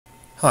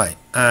Hi,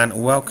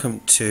 and welcome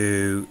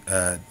to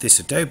this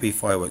Adobe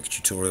Fireworks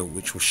tutorial,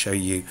 which will show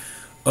you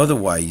other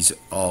ways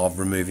of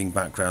removing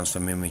backgrounds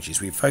from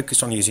images. We've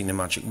focused on using the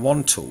Magic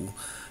Wand tool,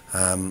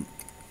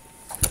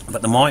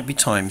 but there might be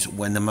times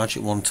when the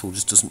Magic Wand tool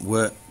just doesn't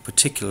work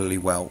particularly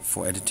well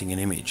for editing an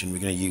image, and we're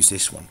going to use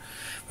this one.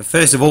 But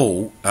first of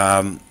all,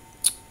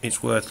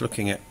 it's worth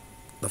looking at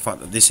the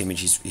fact that this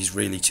image is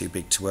really too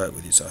big to work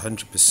with. It's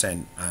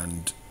 100%,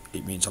 and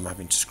it means I'm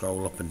having to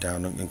scroll up and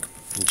down and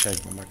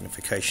change my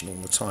magnification all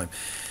the time.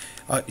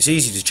 It's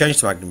easy to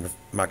change the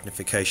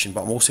magnification,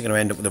 but I'm also going to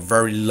end up with a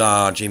very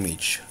large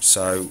image.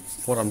 So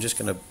what I'm just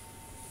going to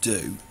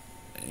do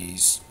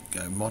is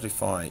go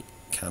modify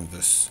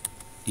canvas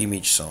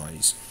image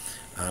size,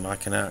 and I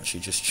can actually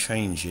just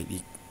change it.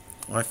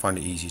 I find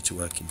it easier to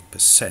work in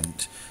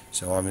percent,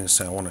 so I'm going to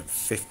say I want it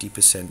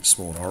 50%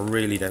 smaller. I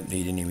really don't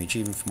need an image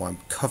even for my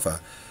cover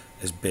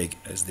as big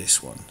as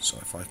this one. So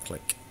if I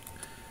click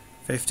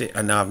 50,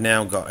 and now I've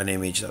now got an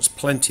image that's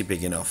plenty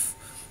big enough,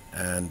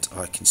 and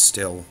I can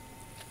still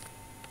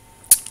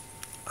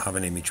have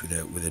an image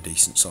with a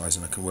decent size,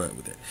 and I can work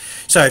with it.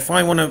 So if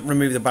I want to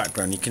remove the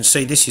background, you can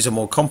see this is a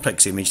more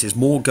complex image. There's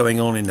more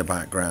going on in the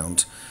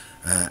background,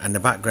 and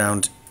the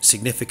background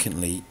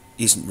significantly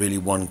isn't really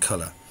one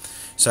color.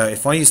 So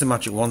if I use the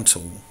Magic Wand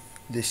tool,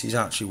 this is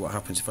actually what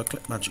happens. If I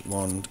click Magic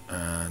Wand,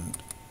 and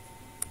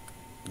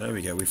there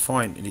we go, we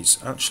find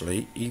it's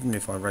actually, even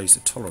if I raise the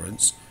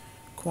tolerance,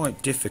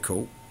 quite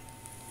difficult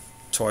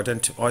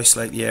to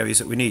isolate the areas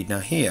that we need.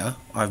 Now here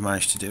I've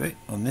managed to do it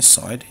on this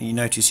side, and you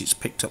notice it's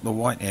picked up the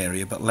white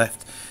area but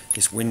left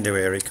this window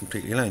area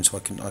completely alone. So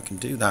I can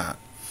do that,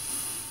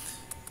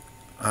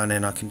 and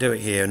then I can do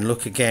it here and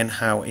look again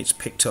how it's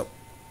picked up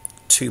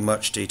too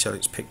much detail.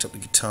 It's picked up the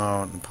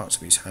guitar and parts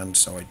of his hand,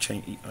 so I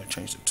changed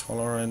the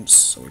tolerance.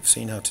 So we've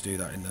seen how to do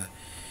that in the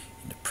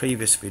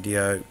previous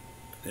video.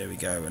 There we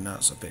go, and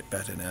that's a bit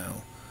better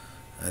now,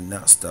 and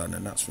that's done,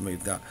 and that's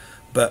removed that.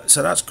 But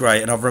so that's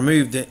great, and I've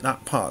removed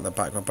that part of the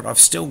background, but I've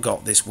still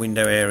got this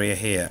window area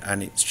here,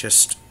 and it's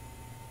just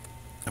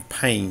a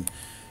pain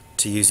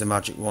to use the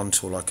Magic Wand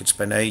tool. I could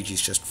spend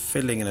ages just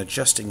filling and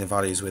adjusting the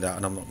values with that,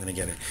 and I'm not going to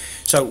get it.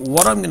 So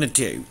what I'm going to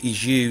do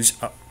is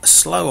use a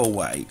slower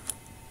way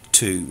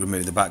to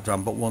remove the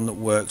background, but one that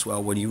works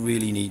well when you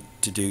really need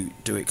to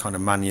do it kind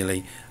of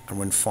manually and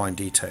when fine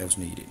details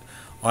needed.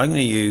 I'm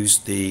going to use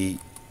the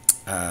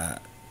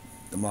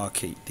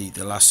marquee,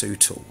 the Lasso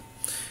Tool.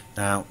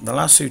 Now the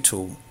Lasso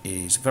Tool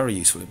is very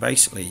useful. It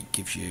basically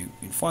gives you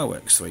in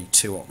Fireworks 3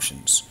 two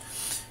options.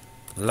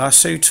 The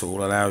Lasso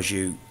Tool allows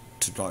you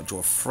to draw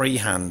a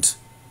freehand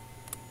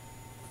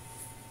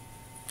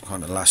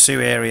kind of lasso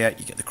area.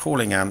 You get the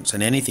crawling ants,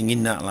 and anything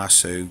in that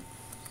lasso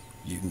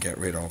you can get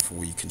rid of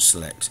or you can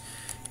select.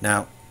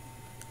 Now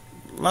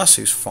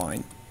lasso's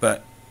fine,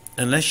 but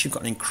unless you've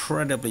got an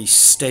incredibly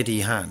steady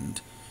hand,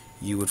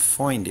 you would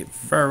find it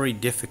very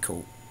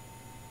difficult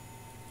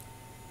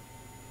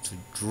to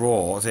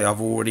draw. See,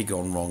 I've already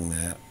gone wrong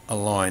there. A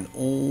line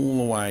all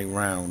the way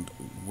around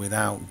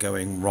without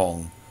going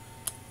wrong.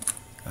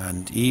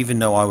 And even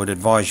though I would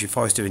advise you, if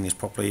I was doing this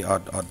properly,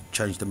 I'd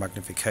change the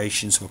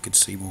magnification so I could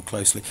see more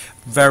closely.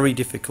 Very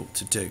difficult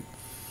to do.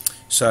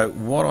 So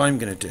what I'm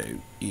going to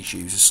do is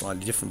use a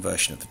slightly different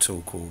version of the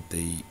tool called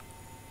the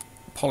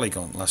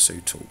Polygon Lasso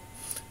Tool.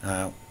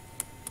 Now,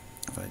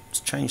 if I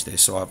change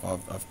this, so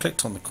I've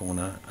clicked on the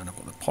corner and I've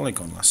got the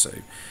Polygon Lasso,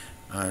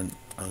 and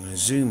I'm going to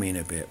zoom in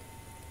a bit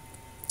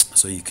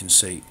so you can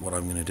see what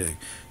I'm going to do.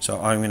 So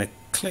I'm going to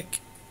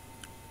click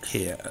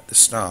here at the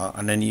start,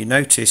 and then you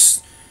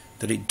notice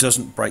that it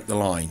doesn't break the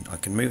line. I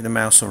can move the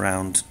mouse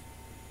around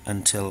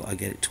until I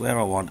get it to where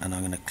I want, and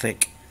I'm going to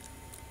click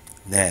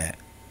there,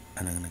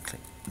 and I'm going to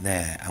click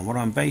there, and what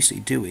I'm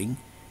basically doing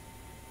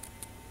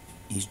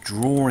is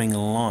drawing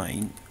a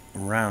line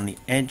around the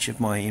edge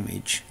of my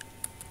image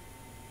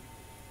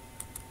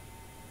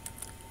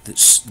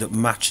that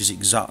matches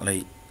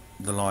exactly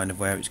the line of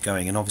where it's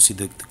going. And obviously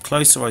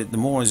the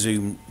more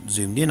zoomed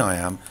in I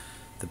am,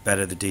 the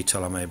better the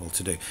detail I'm able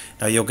to do.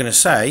 Now you're going to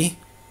say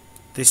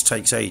this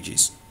takes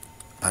ages,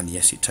 and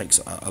yes, it takes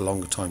a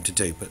longer time to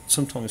do, but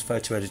sometimes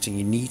photo editing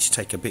you need to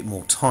take a bit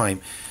more time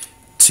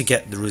to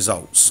get the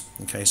results.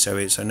 Okay,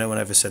 so no one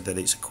ever said that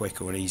it's a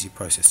quick or an easy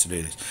process to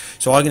do this.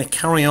 So I'm going to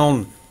carry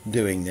on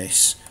doing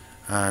this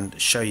and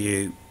show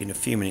you in a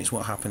few minutes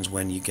what happens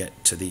when you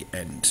get to the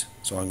end.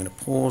 So I'm going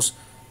to pause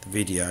the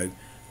video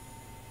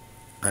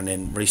and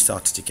then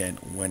restart it again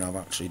when I've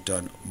actually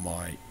done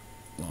my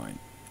line.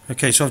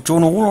 Okay, so I've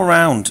drawn all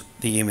around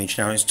the image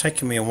now. It's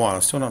taken me a while.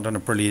 I've still not done a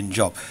brilliant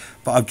job,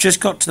 but I've just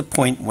got to the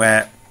point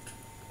where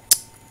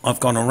I've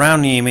gone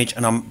around the image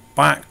and I'm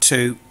back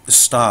to the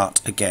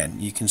start again.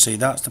 You can see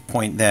that's the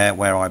point there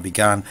where I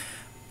began,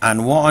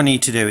 and what I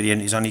need to do at the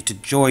end is I need to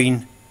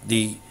join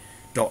the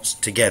dots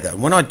together,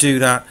 and when I do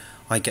that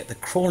I get the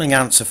crawling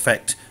ants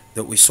effect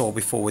that we saw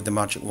before with the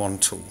Magic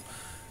Wand tool.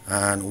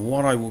 And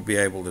what I will be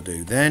able to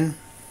do then,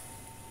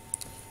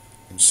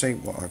 you can see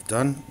what I've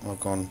done. I've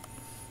gone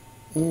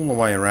all the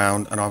way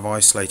around and I've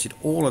isolated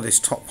all of this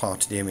top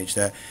part of the image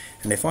there,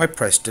 and if I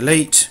press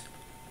delete,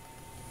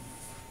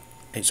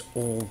 it's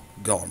all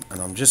gone,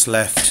 and I'm just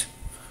left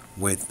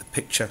with the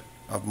picture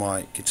of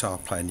my guitar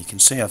player. And you can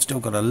see I've still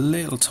got a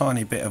little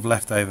tiny bit of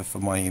leftover for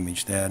my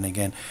image there, and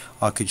again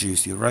I could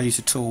use the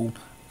eraser tool,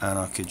 and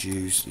I could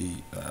use the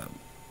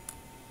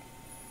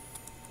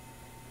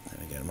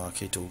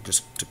marquee tool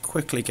just to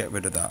quickly get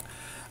rid of that.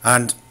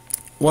 And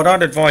what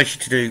I'd advise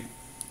you to do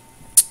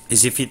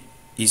is, if it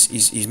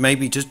is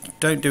maybe just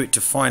don't do it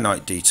to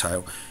finite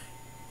detail.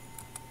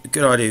 A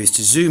good idea is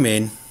to zoom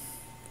in,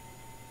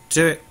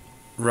 do it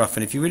rough,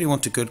 and if you really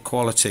want a good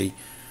quality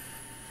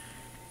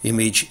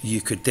image, you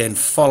could then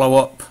follow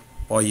up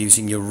by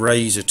using your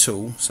razor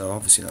tool. So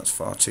obviously that's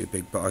far too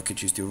big, but I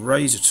could use the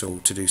razor tool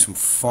to do some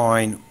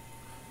fine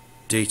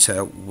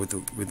detail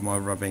with my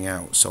rubbing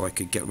out, so I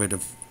could get rid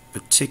of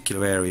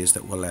particular areas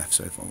that were left.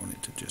 So if I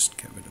wanted to just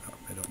get rid of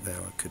that bit up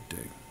there, I could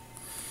do.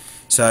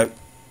 So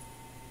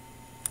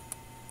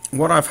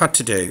what I've had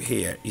to do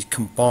here is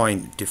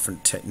combine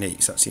different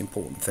techniques. That's the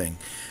important thing,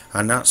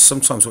 and that's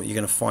sometimes what you're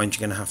going to find you're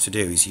going to have to do,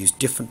 is use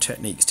different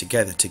techniques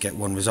together to get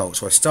one result.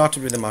 So I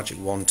started with the Magic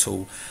Wand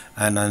tool,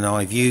 and then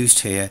I've used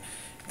here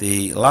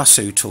the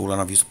Lasso tool,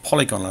 and I've used the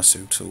Polygon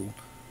Lasso tool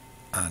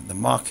and the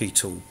Marquee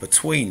tool.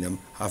 Between them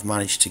I've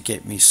managed to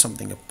get me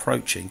something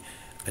approaching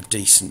a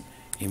decent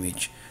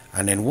image.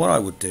 And then what I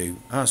would do,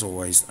 as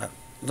always,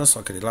 just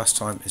like I did last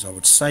time, is I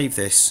would save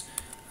this,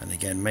 and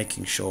again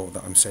making sure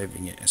that I'm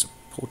saving it as a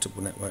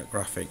portable network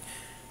graphic.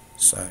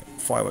 So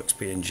Fireworks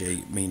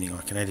PNG, meaning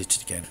I can edit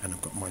it again, and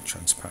I've got my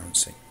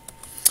transparency.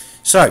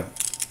 So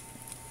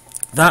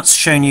that's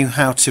shown you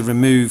how to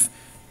remove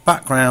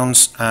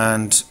backgrounds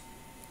and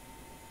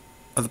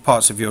other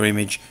parts of your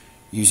image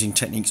using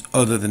techniques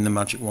other than the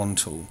Magic Wand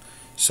tool.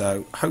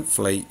 So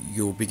hopefully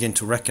you'll begin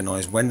to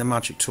recognize when the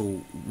Magic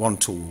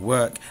Wand tool will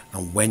work,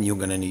 and when you're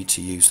going to need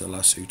to use the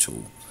Lasso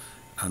tool,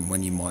 and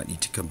when you might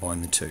need to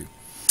combine the two.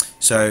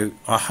 So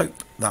I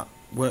hope that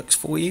works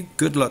for you.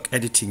 Good luck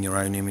editing your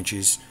own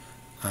images,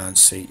 and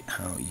see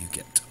how you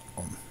get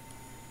on.